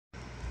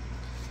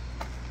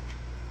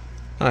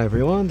Hi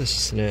everyone, this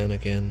is Nan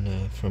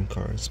again from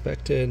Car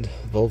Inspected,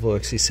 Volvo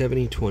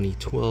XC70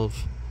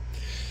 2012.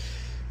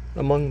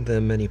 Among the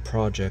many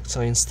projects,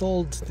 I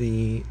installed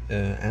the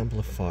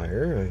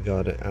amplifier. I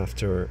got it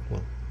after,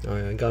 well,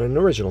 I got an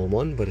original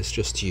one, but it's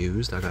just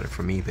used. I got it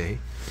from eBay.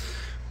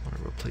 I want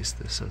to replace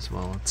this as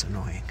well, it's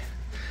annoying.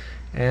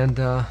 And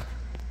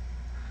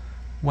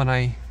when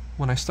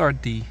I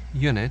start the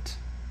unit,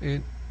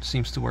 it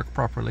seems to work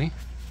properly.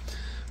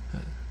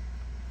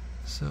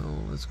 So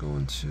let's go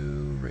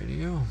into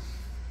radio.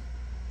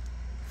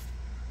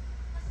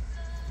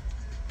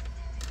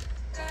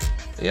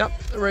 Yep,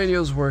 the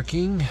radio's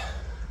working,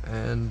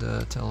 and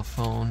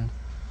telephone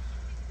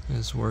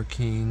is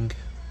working.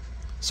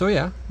 So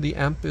yeah, the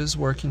amp is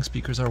working,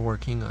 speakers are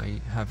working.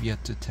 I have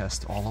yet to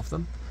test all of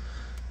them.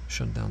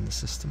 Shut down the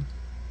system.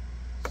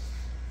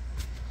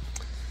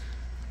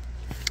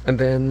 And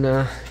then,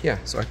 yeah,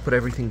 so I put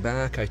everything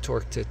back. I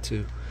torqued it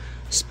to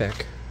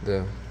spec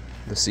the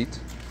seat.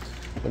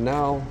 And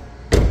now,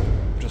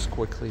 just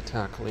quickly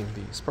tackling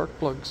the spark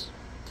plugs.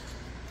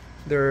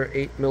 There are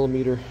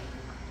 8mm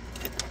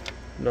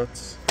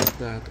nuts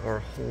that are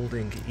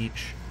holding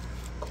each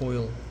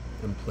coil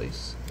in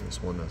place.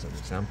 There's one as an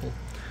example.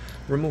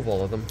 Remove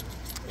all of them,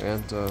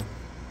 and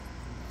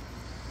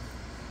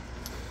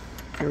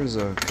here's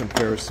a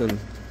comparison: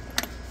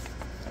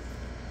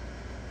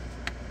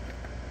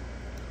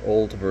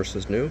 old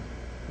versus new.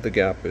 The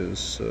gap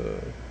is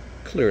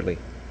clearly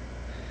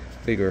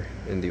bigger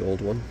in the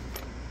old one.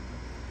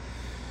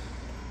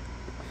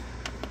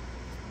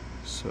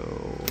 So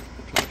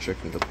just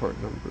checking the part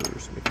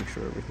numbers, making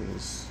sure everything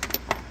is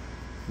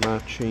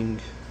matching.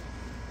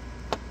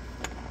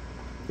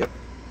 Yep,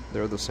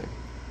 they're the same.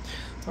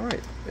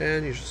 Alright,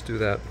 and you just do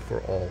that for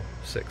all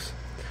 6.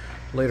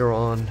 Later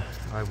on,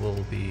 I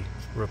will be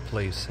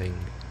replacing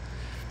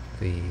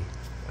the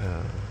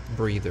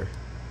breather,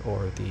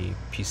 or the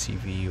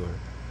PCV, or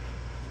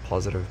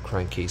positive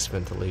crankcase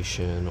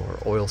ventilation, or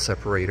oil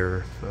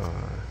separator,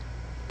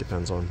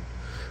 depends on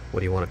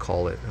what you want to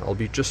call it. I'll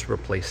be just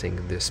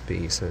replacing this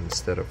piece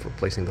instead of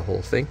replacing the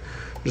whole thing.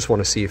 Just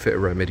want to see if it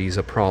remedies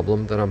a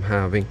problem that I'm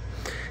having.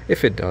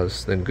 If it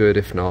does, then good.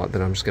 If not,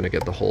 then I'm just going to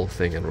get the whole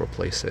thing and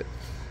replace it.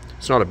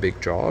 It's not a big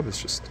job,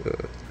 it's just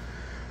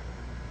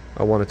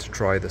I wanted to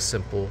try the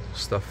simple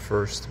stuff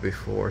first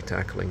before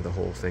tackling the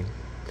whole thing.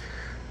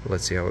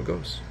 Let's see how it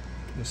goes.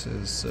 This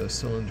is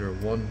cylinder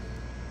 1.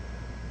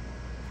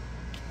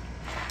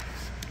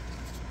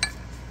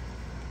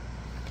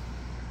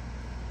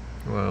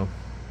 Well,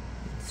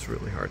 it's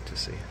really hard to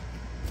see.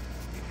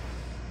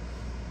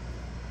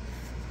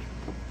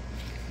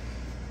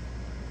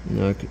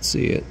 Now I could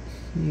see it.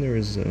 There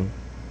is a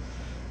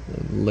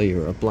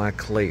layer, a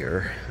black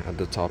layer at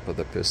the top of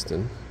the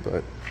piston,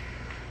 but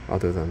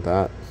other than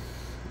that,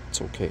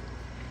 it's okay.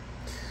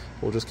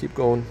 We'll just keep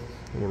going.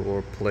 We'll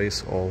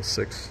replace all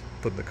 6,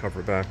 put the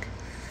cover back.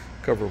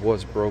 Cover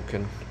was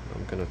broken.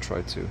 I'm gonna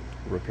try to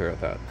repair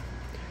that.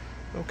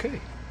 Okay.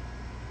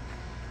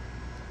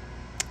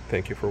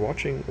 Thank you for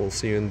watching. We'll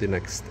see you in the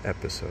next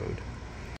episode.